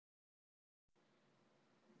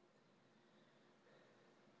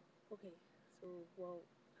Okay, so, well,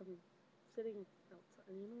 I'm sitting outside,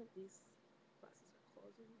 and these glasses are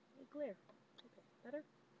closing. They glare. Okay, better?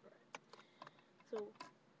 Alright. So,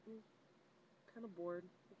 I'm kind of bored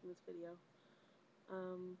making this video.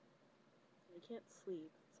 I can't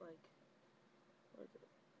sleep. It's like, what is it,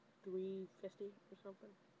 3:50 or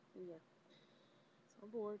something? Yeah. So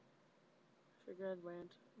I'm bored. Figured I'd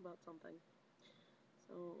rant about something.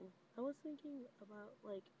 So, I was thinking about,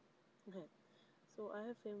 like, okay, so I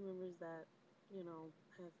have family members that,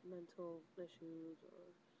 have mental issues,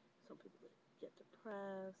 or some people that get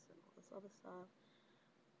depressed and all this other stuff.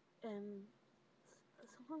 And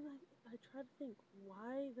sometimes I try to think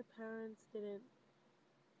why the parents didn't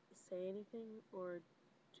say anything or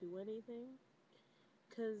do anything.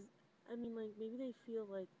 Because, I mean, like, maybe they feel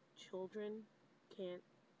like children can't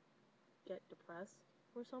get depressed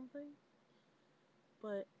or something.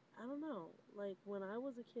 But I don't know. Like, when I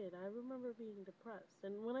was a kid, I remember being depressed.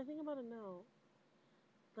 And when I think about it now,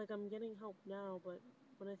 like, I'm getting help now, but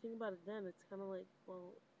when I think about it then, it's kind of like,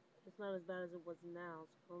 well, it's not as bad as it was now,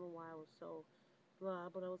 so I don't know why I was so blah,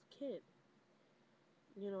 but I was a kid.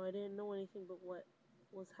 I didn't know anything but what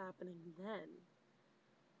was happening then,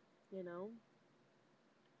 you know?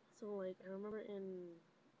 So, like, I remember in,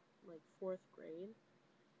 like, 4th grade,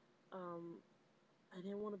 um, I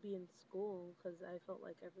didn't want to be in school because I felt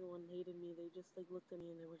like everyone hated me. They just, like, looked at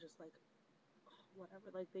me and they were just like, oh,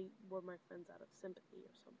 whatever. Like, they were my friends out of sympathy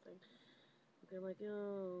or something. They're like,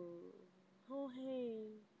 oh,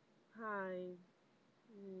 hey, hi,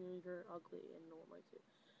 you're ugly and no one likes you.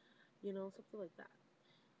 Something like that.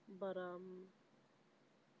 But,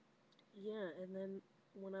 yeah, and then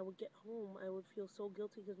when I would get home, I would feel so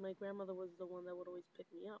guilty because my grandmother was the one that would always pick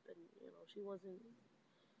me up, and,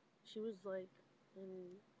 she was like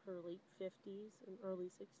in her late 50s and early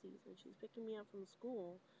 60s, and she's picking me up from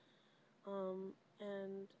school,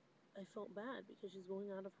 and I felt bad because she's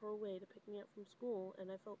going out of her way to pick me up from school,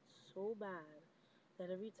 and I felt so bad that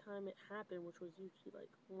every time it happened, which was usually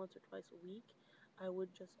like once or twice a week, I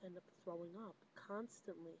would just end up throwing up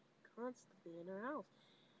constantly in her house.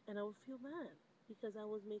 And I would feel bad because I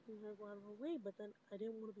was making her go out of her way, but then I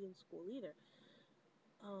didn't want to be in school either.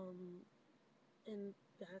 Um, and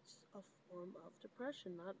that's a form of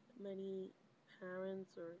depression. Not many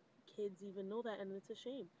parents or kids even know that, and it's a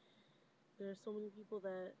shame. There are so many people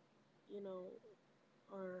that, you know,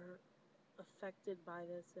 are affected by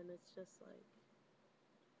this, and it's just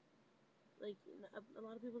like a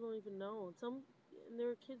lot of people don't even know. And there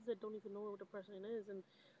are kids that don't even know what depression is, and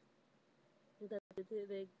that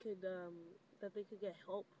they could get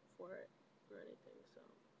help for it or anything. So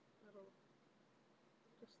I don't know.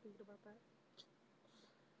 Just thinking about that.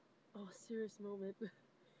 Oh, serious moment.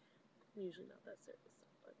 Usually not that serious,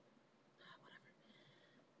 but whatever.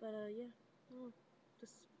 But yeah, oh,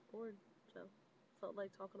 just bored. So felt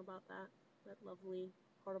like talking about that lovely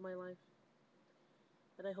part of my life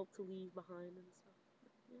that I hope to leave behind and stuff.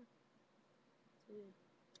 But, yeah. So yeah.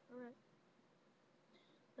 All right.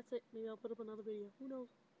 That's it. Maybe I'll put up another video. Who knows?